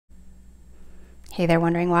Hey there,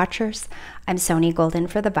 Wondering Watchers. I'm Sony Golden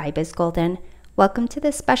for The Vibe is Golden. Welcome to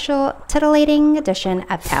this special titillating edition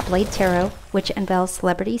of Tabloid Tarot, which unveils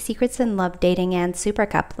celebrity secrets in love, dating, and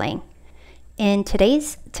supercoupling. In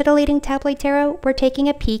today's titillating tabloid tarot, we're taking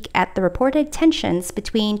a peek at the reported tensions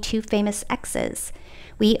between two famous exes.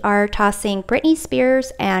 We are tossing Britney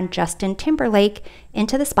Spears and Justin Timberlake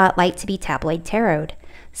into the spotlight to be tabloid tarot.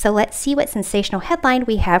 So let's see what sensational headline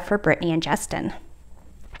we have for Britney and Justin.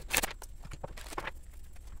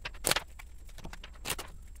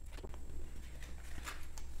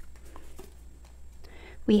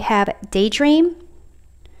 We have daydream,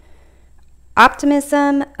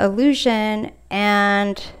 optimism, illusion,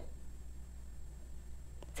 and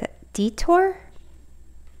is it detour?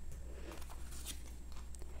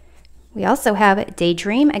 We also have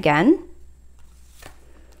daydream again.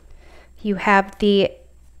 You have the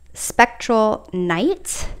spectral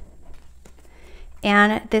knight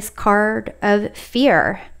and this card of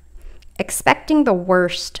fear. Expecting the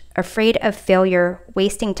worst, afraid of failure,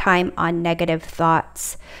 wasting time on negative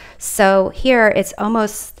thoughts. So here it's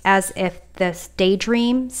almost as if these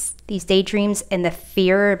daydreams and the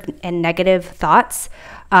fear and negative thoughts,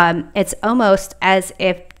 it's almost as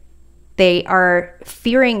if they are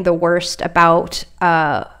fearing the worst about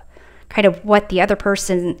kind of what the other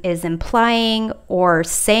person is implying or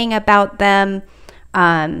saying about them.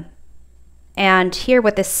 And here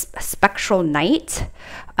with this spectral knight,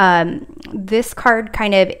 this card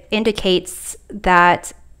kind of indicates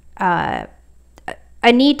that a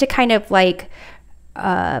need to kind of like,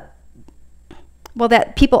 well,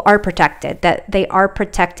 that people are protected, that they are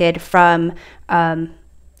protected from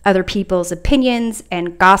other people's opinions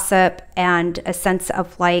and gossip, and a sense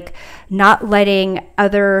of like not letting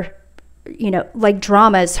other, like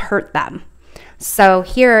dramas hurt them. So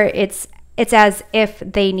here it's as if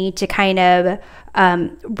they need to kind of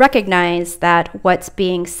recognize that what's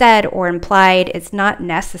being said or implied is not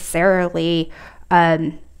necessarily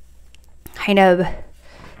kind of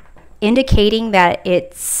indicating that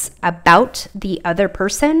it's about the other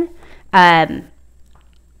person,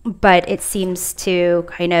 but it seems to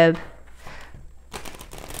kind of,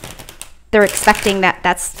 they're expecting that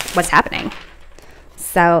that's what's happening.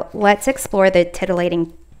 So let's explore the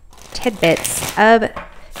titillating tidbits of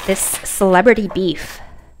this celebrity beef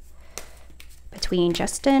between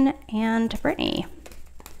Justin and Britney.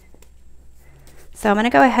 So I'm going to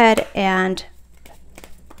go ahead and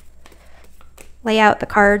lay out the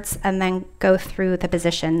cards and then go through the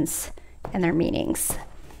positions and their meanings.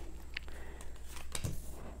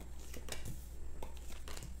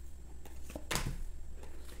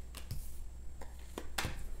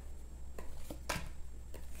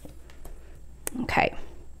 Okay.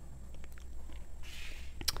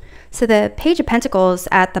 So the Page of Pentacles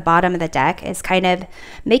at the bottom of the deck is kind of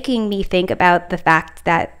making me think about the fact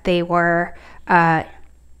that they were in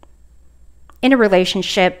a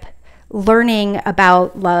relationship, learning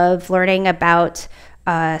about love, learning about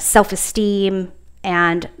self-esteem,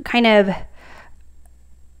 and kind of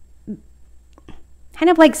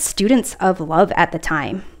like students of love at the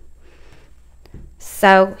time.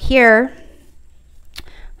 So here,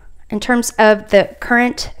 in terms of the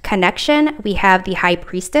current connection, we have the High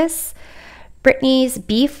Priestess, Britney's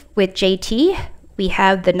beef with JT. We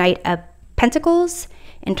have the Knight of Pentacles.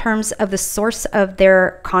 In terms of the source of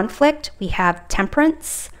their conflict, we have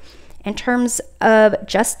Temperance. In terms of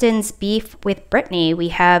Justin's beef with Britney, we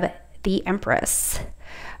have the Empress.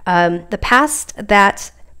 The past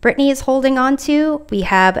that Britney is holding on to, we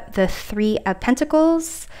have the Three of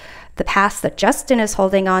Pentacles. The past that Justin is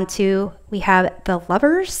holding on to, we have the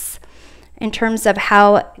Lovers. In terms of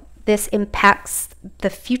how this impacts the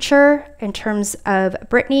future, in terms of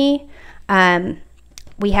Britney,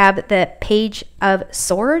 we have the Page of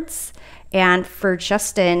Swords. And for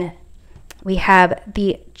Justin, we have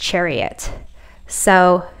the Chariot.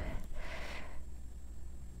 So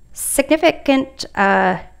significant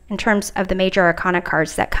in terms of the major arcana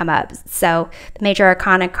cards that come up. So the major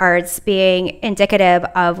arcana cards being indicative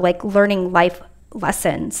of like learning life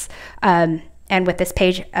lessons. And with this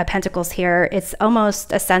Page of Pentacles here, it's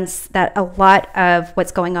almost a sense that a lot of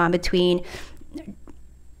what's going on between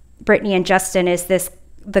Britney and Justin is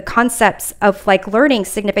the concepts of like learning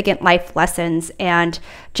significant life lessons and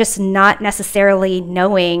just not necessarily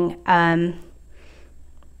knowing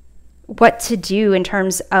what to do in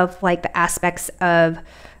terms of like the aspects of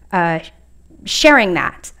sharing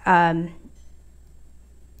that.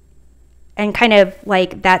 And kind of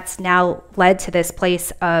like that's now led to this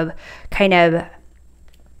place of kind of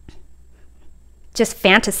just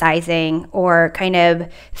fantasizing or kind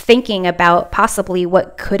of thinking about possibly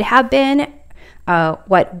what could have been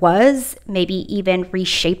what was, maybe even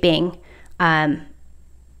reshaping,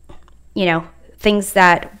 you know, things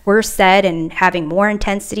that were said and having more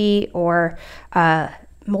intensity or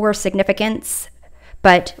more significance.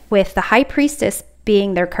 But with the high priestess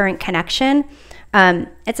being their current connection,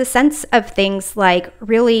 it's a sense of things like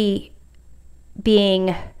really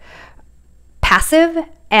being passive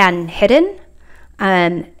and hidden.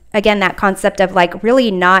 Again, that concept of like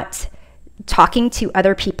really not talking to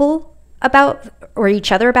other people about or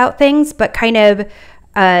each other about things, but kind of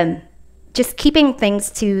just keeping things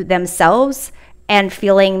to themselves and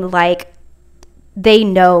feeling like they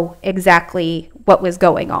know exactly what was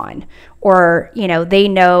going on, or, you know, they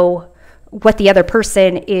know what the other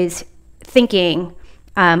person is thinking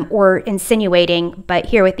or insinuating. But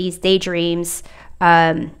here with these daydreams,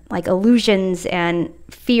 like illusions and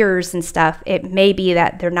fears and stuff, it may be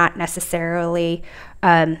that they're not necessarily,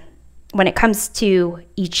 when it comes to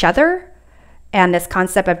each other and this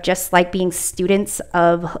concept of just like being students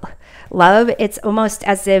of love, it's almost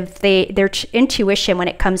as if their intuition when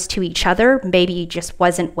it comes to each other maybe just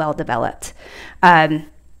wasn't well developed. In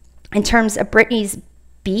terms of Brittney's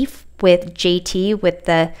beef with JT, with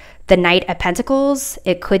the Knight of Pentacles,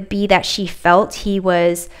 it could be that she felt he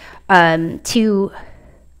was too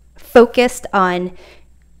focused on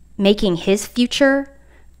making his future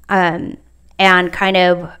and kind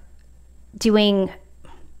of doing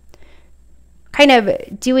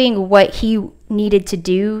what he needed to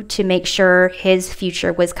do to make sure his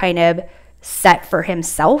future was kind of set for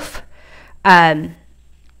himself. And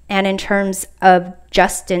in terms of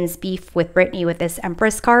Justin's beef with Brittney with this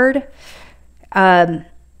Empress card,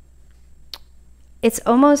 it's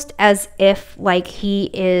almost as if like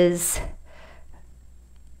he's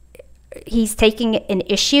taking an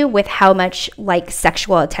issue with how much like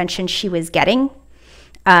sexual attention she was getting,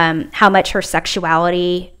 how much her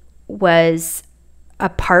sexuality was a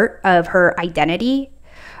part of her identity,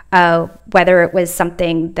 whether it was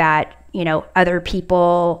something that, you know, other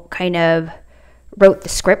people kind of wrote the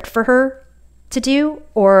script for her to do,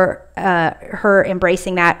 or her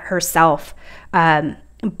embracing that herself.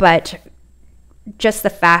 But just the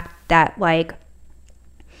fact that like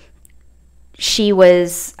she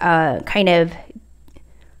was kind of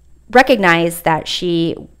recognized that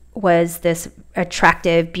she was this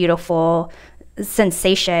attractive, beautiful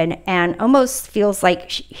sensation, and almost feels like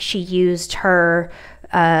she used her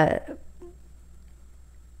kind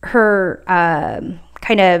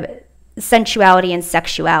of sensuality and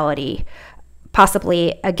sexuality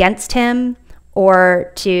possibly against him,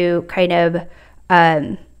 or to kind of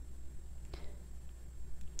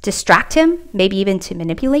distract him, maybe even to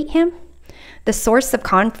manipulate him. The source of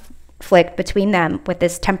conflict between them with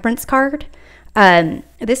this Temperance card,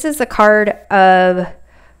 this is a card of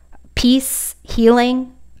peace,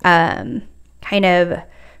 healing, kind of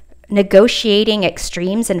negotiating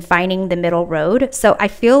extremes and finding the middle road. So I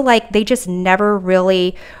feel like they just never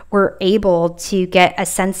really were able to get a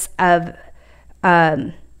sense of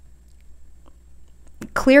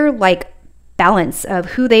clear like balance of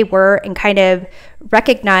who they were, and kind of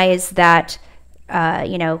recognize that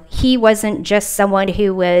you know, he wasn't just someone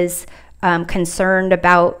who was concerned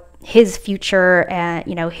about his future and,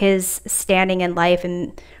 you know, his standing in life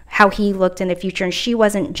and how he looked in the future, and she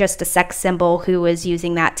wasn't just a sex symbol who was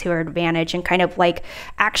using that to her advantage, and kind of like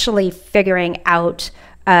actually figuring out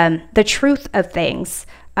the truth of things.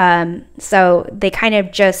 So they kind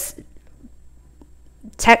of just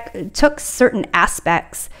took certain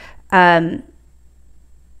aspects of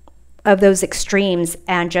those extremes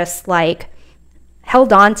and just like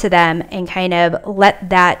held on to them and kind of let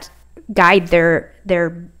that guide their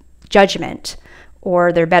judgment,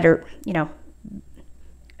 or their better, you know,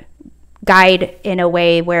 guide in a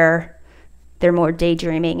way where they're more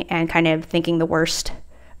daydreaming and kind of thinking the worst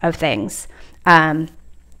of things.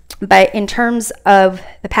 But in terms of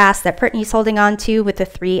the past that Brittney's holding on to with the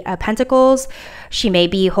Three of Pentacles, she may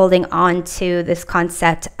be holding on to this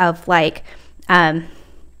concept of like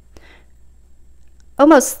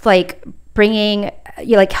almost like bringing,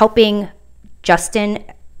 you know, like helping Justin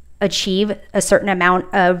achieve a certain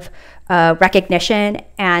amount of recognition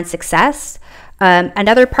and success.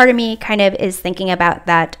 Another part of me kind of is thinking about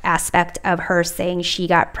that aspect of her saying she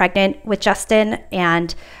got pregnant with Justin,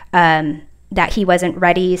 and that he wasn't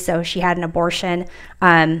ready, so she had an abortion,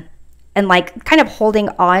 and like kind of holding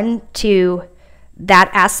on to that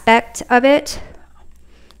aspect of it.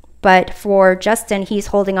 But for Justin, he's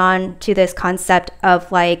holding on to this concept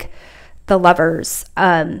of like the lovers.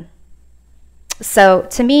 So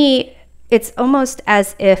to me, it's almost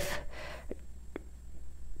as if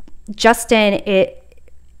Justin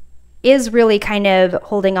is really kind of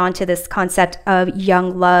holding on to this concept of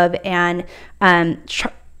young love and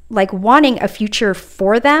like wanting a future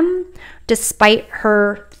for them, despite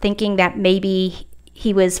her thinking that maybe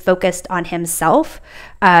he was focused on himself.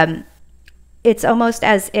 It's almost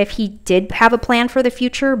as if he did have a plan for the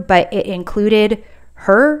future, but it included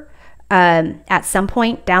her at some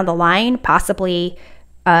point down the line, possibly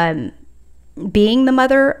being the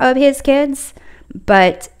mother of his kids.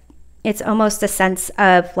 But it's almost a sense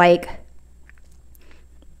of like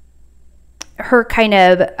her kind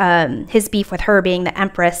of his beef with her being the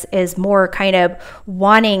Empress is more kind of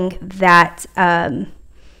wanting that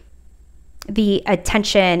the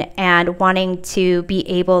attention and wanting to be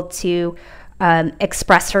able to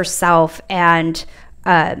express herself and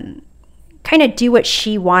kind of do what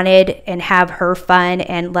she wanted and have her fun,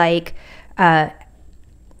 and like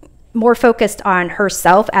more focused on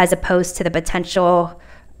herself as opposed to the potential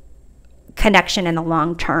connection in the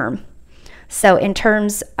long term. So in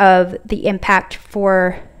terms of the impact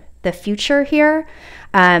for the future here,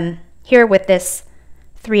 here with this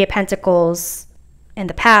Three of Pentacles in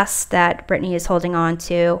the past that Brittany is holding on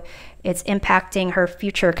to, it's impacting her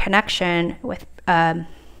future connection with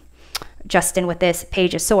Justin with this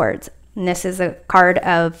Page of Swords. And this is a card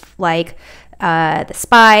of like the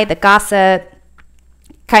spy, the gossip,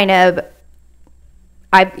 kind of,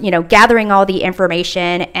 gathering all the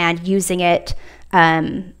information and using it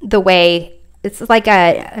the way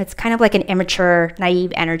it's kind of like an immature,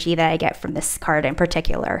 naive energy that I get from this card in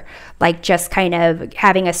particular. Like just kind of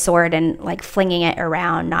having a sword and like flinging it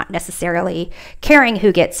around, not necessarily caring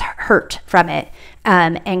who gets hurt from it,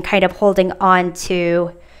 and kind of holding on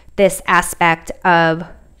to this aspect of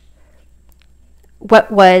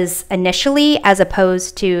what was initially as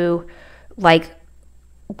opposed to like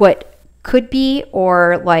what could be,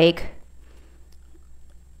 or like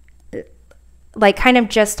kind of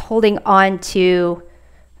just holding on to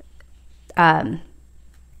the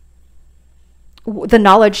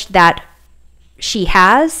knowledge that she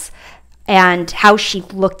has and how she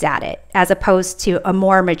looked at it, as opposed to a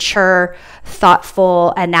more mature,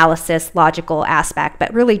 thoughtful analysis, logical aspect,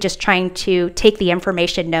 but really just trying to take the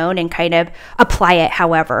information known and kind of apply it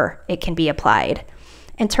however it can be applied.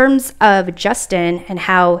 In terms of Justin and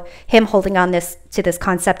how him holding on to this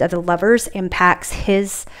concept of the Lovers impacts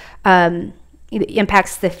his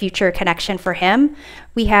impacts the future connection for him,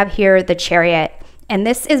 we have here the Chariot. And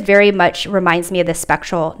this is very much reminds me of the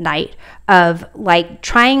Spectral Knight, of like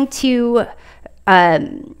trying to,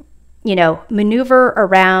 maneuver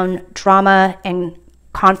around drama and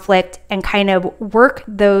conflict and kind of work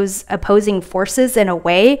those opposing forces in a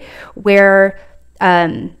way where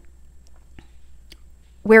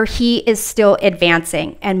he is still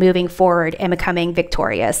advancing and moving forward and becoming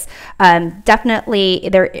victorious. Definitely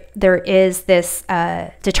there is this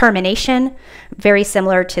determination, very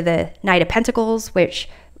similar to the Knight of Pentacles, which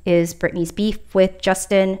is Brittany's beef with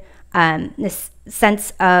Justin. This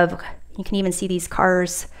sense of, you can even see these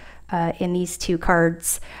cars in these two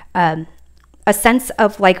cards, a sense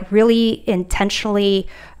of like really intentionally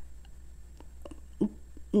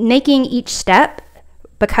making each step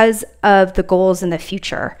because of the goals in the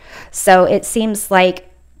future. So it seems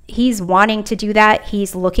like he's wanting to do that.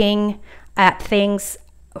 He's looking at things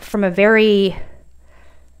from a very,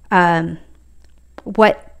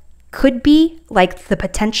 what could be, like the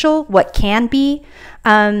potential, what can be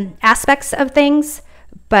aspects of things.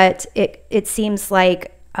 But it seems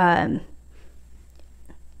like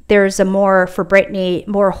there's a more, for Brittany,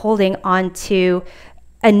 more holding on to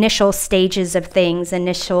initial stages of things,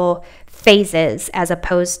 initial phases, as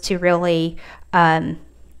opposed to really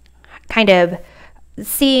kind of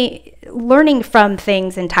learning from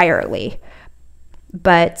things entirely.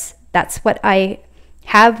 But that's what I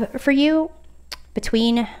have for you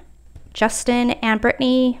between Justin and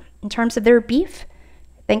Brittany in terms of their beef.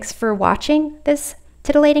 Thanks for watching this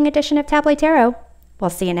titillating edition of Tabloid Tarot.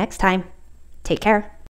 We'll see you next time. Take care.